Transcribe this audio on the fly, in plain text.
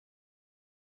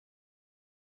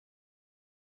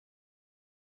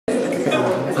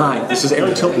Hi, this is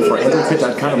Aaron Tilton for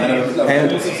AndroidPIT.com,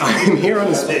 and I'm here on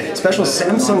this special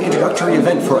Samsung introductory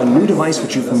event for a new device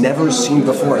which you've never seen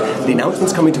before. The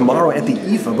announcement's coming tomorrow at the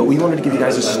IFA, but we wanted to give you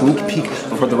guys a sneak peek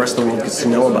before the rest of the world gets to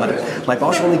know about it. My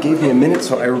boss only gave me a minute,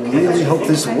 so I really hope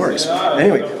this works.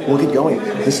 Anyway, we'll get going.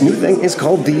 This new thing is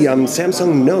called the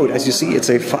Samsung Note. As you see, it's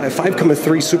a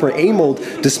 5.3 Super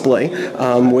AMOLED display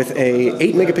with a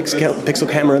 8 megapixel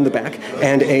camera in the back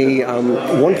and a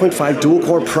 1.5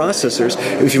 dual-core processors.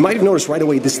 If you might have noticed right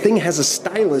away, this thing has a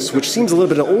stylus, which seems a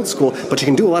little bit old school, but you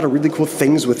can do a lot of really cool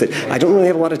things with it. I don't really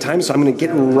have a lot of time, so I'm going to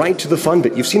get right to the fun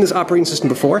bit. You've seen this operating system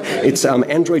before. It's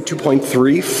Android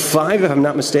 2.35, if I'm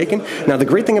not mistaken. Now, the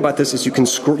great thing about this is you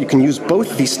can use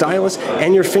both the stylus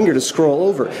and your finger to scroll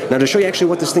over. Now, to show you actually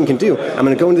what this thing can do, I'm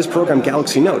going to go into this program,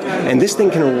 Galaxy Note, and this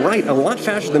thing can write a lot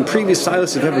faster than previous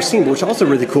stylus I've ever seen, but what's also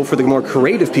really cool for the more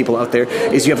creative people out there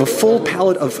is you have a full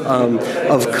palette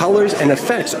of colors and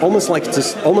effects, almost like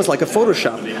a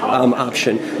Photoshop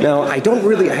option. Now, I haven't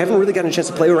really gotten a chance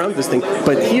to play around with this thing,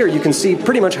 but here you can see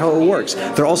pretty much how it works.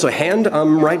 There are also hand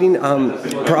writing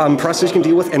processes you can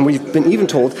deal with, and we've been even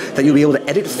told that you'll be able to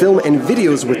edit film and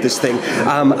videos with this thing.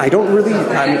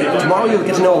 Tomorrow you'll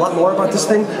get to know a lot more about this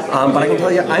thing, but I can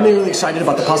tell you, I'm really excited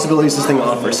about the possibilities this thing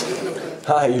offers.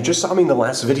 Hi, you just saw me in the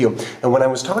last video, and when I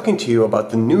was talking to you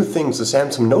about the new things the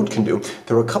Samsung Note can do,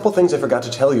 there were a couple things I forgot to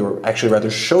tell you, or actually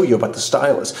rather show you about the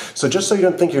stylus. So just so you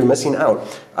don't think you're missing out,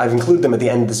 I've included them at the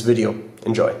end of this video.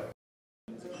 Enjoy.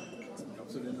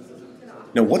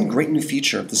 Now, one great new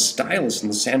feature of the stylus in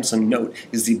the Samsung Note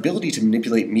is the ability to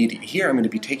manipulate media. Here I'm going to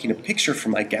be taking a picture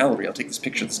from my gallery. I'll take this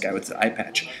picture of this guy with the eye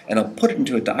patch, and I'll put it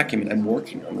into a document I'm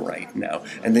working on right now.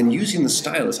 And then using the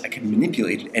stylus, I can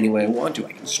manipulate it any way I want to.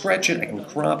 I can stretch it, I can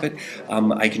crop it,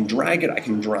 I can drag it, I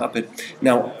can drop it.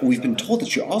 Now, we've been told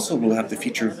that you also will have the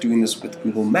feature of doing this with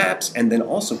Google Maps, and then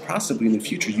also possibly in the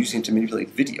future using it to manipulate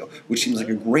video, which seems like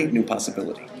a great new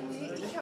possibility.